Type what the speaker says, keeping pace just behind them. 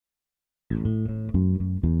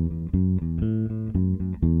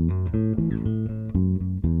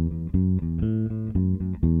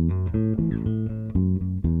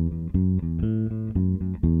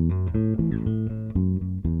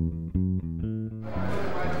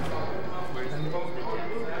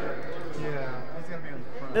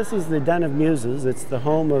This is the Den of Muses. It's the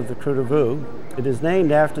home of the Krewe da Vieux. It is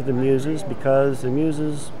named after the Muses because the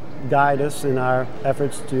Muses guide us in our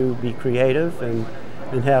efforts to be creative and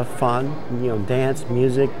have fun. You know, dance,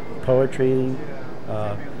 music, poetry.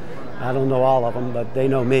 I don't know all of them, but they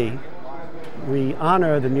know me. We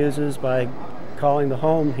honor the Muses by calling the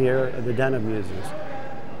home here the Den of Muses.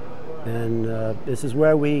 And this is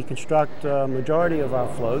where we construct a majority of our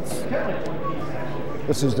floats.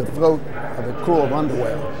 This is the float of the Krewe of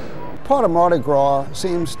Underwear. Part of Mardi Gras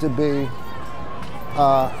seems to be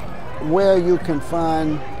where you can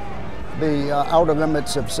find the outer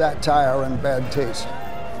limits of satire and bad taste.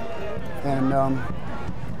 And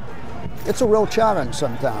it's a real challenge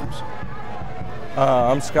sometimes.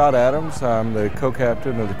 I'm Scott Adams. I'm the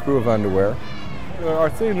co-captain of the Krewe of Underwear. Our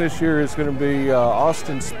theme this year is going to be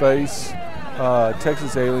Austin Space,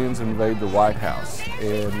 Texas Aliens Invade the White House.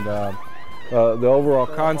 And the overall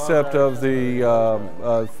concept of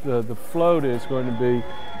the float is going to be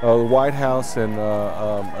the White House and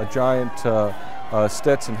a giant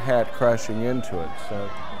Stetson hat crashing into it. So.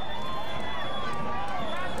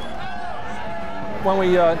 When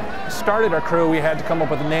we started our crew, we had to come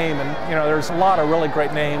up with a name, and you know, there's a lot of really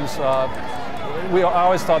great names. I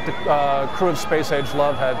always thought the Krewe of Space Age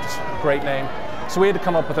Love had a great name, so we had to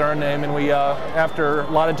come up with our own name. And we, after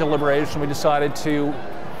a lot of deliberation, we decided to,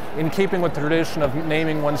 in keeping with the tradition of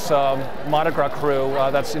naming one's Mardi Gras crew,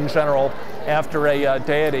 that's in general after a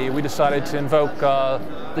deity, we decided to invoke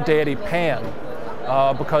the deity Pan,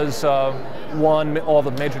 because one, all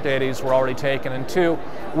the major deities were already taken, and two,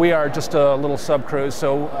 we are just a little sub-crew,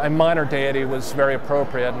 so a minor deity was very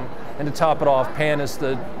appropriate. And to top it off, Pan is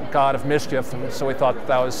the god of mischief, and so we thought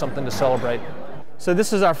that was something to celebrate. So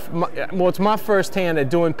this is well, it's my first hand at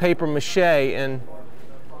doing paper mache, and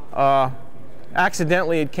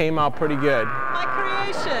accidentally it came out pretty good. My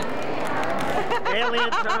creation.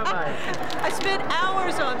 Alien termite. I spent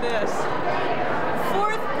hours on this.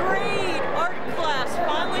 4th grade art class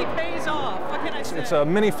finally pays off. What can I say? It's a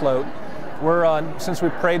mini float. Since we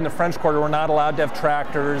parade in the French Quarter, we're not allowed to have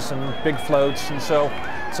tractors and big floats, and so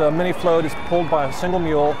it's a mini float. It's pulled by a single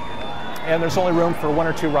mule, and there's only room for 1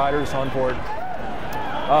 or 2 riders on board.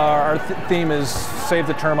 Our theme is Save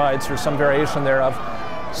the Termites, or some variation thereof.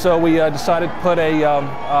 So we decided to put a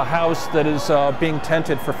house that is being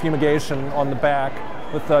tented for fumigation on the back,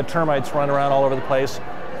 with termites running around all over the place.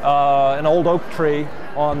 An old oak tree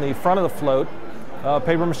on the front of the float,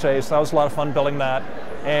 paper mache, so that was a lot of fun building that.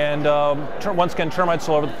 And once again, termites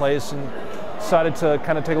all over the place, and decided to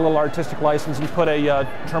kind of take a little artistic license and put a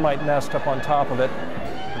termite nest up on top of it.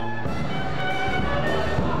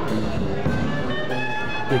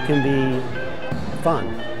 It can be fun.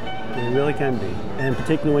 It really can be. And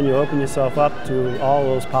particularly when you open yourself up to all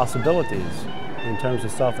those possibilities in terms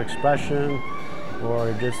of self-expression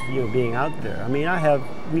or just, you know, being out there. I mean,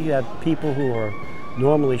 we have people who are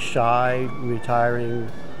normally shy, retiring,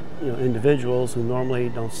 you know, individuals who normally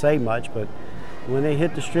don't say much, but when they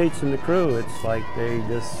hit the streets in the crew, it's like they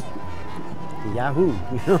just yahoo,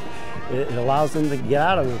 you know. It allows them to get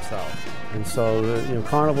out of themselves. And so, you know,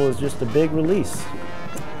 Carnival is just a big release.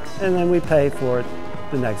 And then we pay for it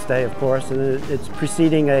the next day, of course, and it's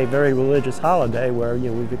preceding a very religious holiday where,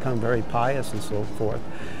 you know, we become very pious and so forth.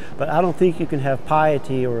 But I don't think you can have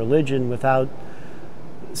piety or religion without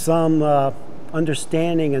some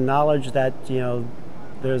understanding and knowledge that, you know,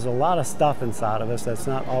 there's a lot of stuff inside of us that's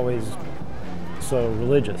not always so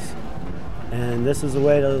religious. And this is a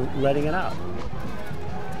way to letting it out.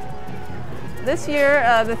 This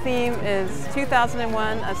year, the theme is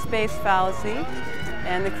 2001, A Space Fallacy,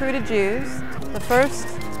 and the Krewe da Jews, the first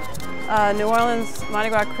New Orleans Mardi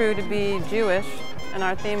Gras crew to be Jewish, and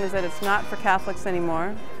our theme is that it's not for Catholics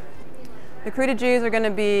anymore. The Krewe da Jews are going to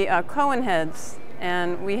be Cohen heads,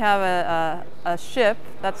 and we have a ship,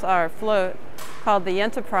 that's our float, called the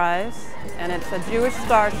Enterprise, and it's a Jewish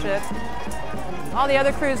starship. All the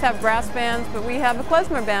other crews have brass bands, but we have a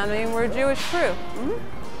klezmer band. I mean, we're a Jewish crew.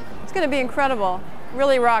 It's going to be incredible.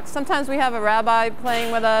 Really rocks. Sometimes we have a rabbi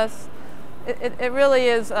playing with us. It really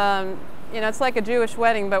is, you know, it's like a Jewish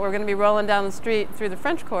wedding, but we're going to be rolling down the street through the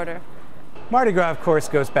French Quarter. Mardi Gras, of course,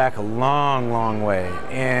 goes back a long, long way,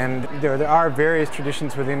 and there are various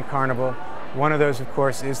traditions within Carnival. One of those, of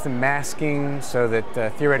course, is the masking, so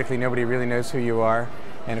that theoretically nobody really knows who you are.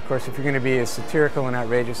 And of course, if you're going to be as satirical and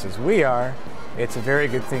outrageous as we are, it's a very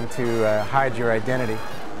good thing to hide your identity.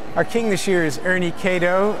 Our king this year is Ernie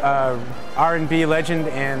Cato, R&B legend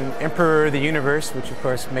and Emperor of the Universe, which of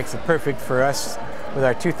course makes it perfect for us with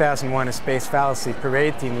our 2001 A Space Fallacy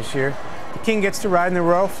parade theme this year. The king gets to ride in the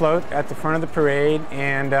royal float at the front of the parade,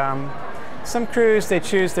 and some crews, they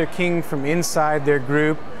choose their king from inside their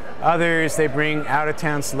group. Others, they bring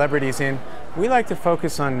out-of-town celebrities in. We like to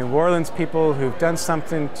focus on New Orleans people who've done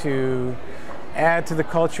something to add to the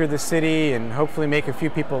culture of the city and hopefully make a few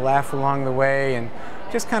people laugh along the way and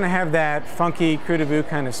just kind of have that funky Krewe da Vieux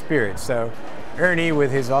kind of spirit. So Ernie,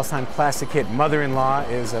 with his all-time classic hit Mother-in-Law,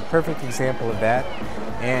 is a perfect example of that.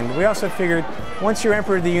 And we also figured, once you're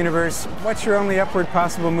Emperor of the Universe, what's your only upward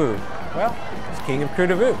possible move? Well, it's King of Krewe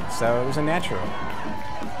da Vieux, so it was a natural.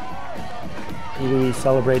 We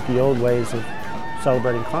celebrate the old ways of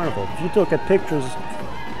celebrating Carnival. If you took pictures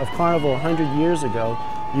of Carnival 100 years ago,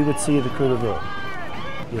 you would see the Krewe da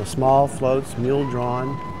Vieux. You know, small floats,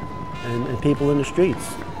 mule-drawn, and people in the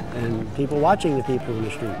streets, and people watching the people in the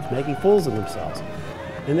streets, making fools of themselves.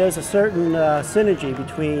 And there's a certain synergy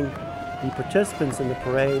between the participants in the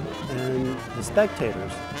parade and the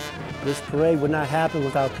spectators. This parade would not happen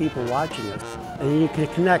without people watching it. And you can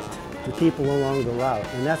connect to people along the route,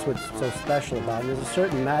 and that's what's so special about it. There's a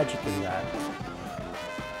certain magic in that.